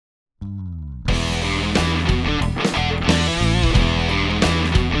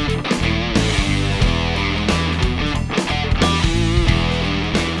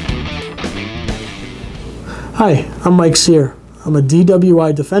Hi, I'm Mike Sear. I'm a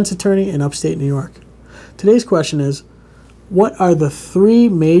DWI defense attorney in upstate New York. Today's question is, what are the three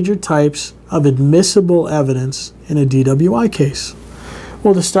major types of admissible evidence in a DWI case?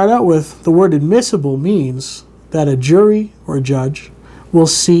 Well, to start out with, the word admissible means that a jury or a judge will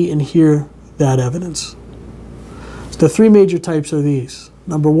see and hear that evidence. So the three major types are these.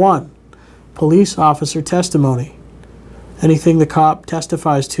 Number one, police officer testimony. Anything the cop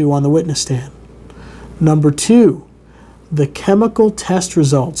testifies to on the witness stand. Number two, the chemical test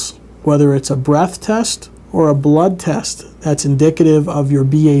results, whether it's a breath test or a blood test that's indicative of your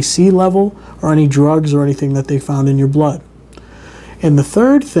BAC level or any drugs or anything that they found in your blood. And the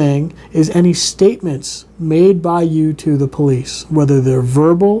third thing is any statements made by you to the police, whether they're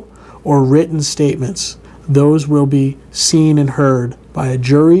verbal or written statements. Those will be seen and heard by a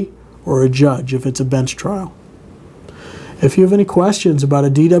jury or a judge if it's a bench trial. If you have any questions about a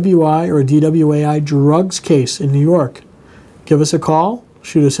DWI or a DWAI drugs case in New York, give us a call,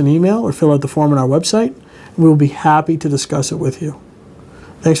 shoot us an email, or fill out the form on our website, and we will be happy to discuss it with you.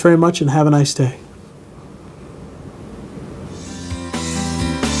 Thanks very much and have a nice day.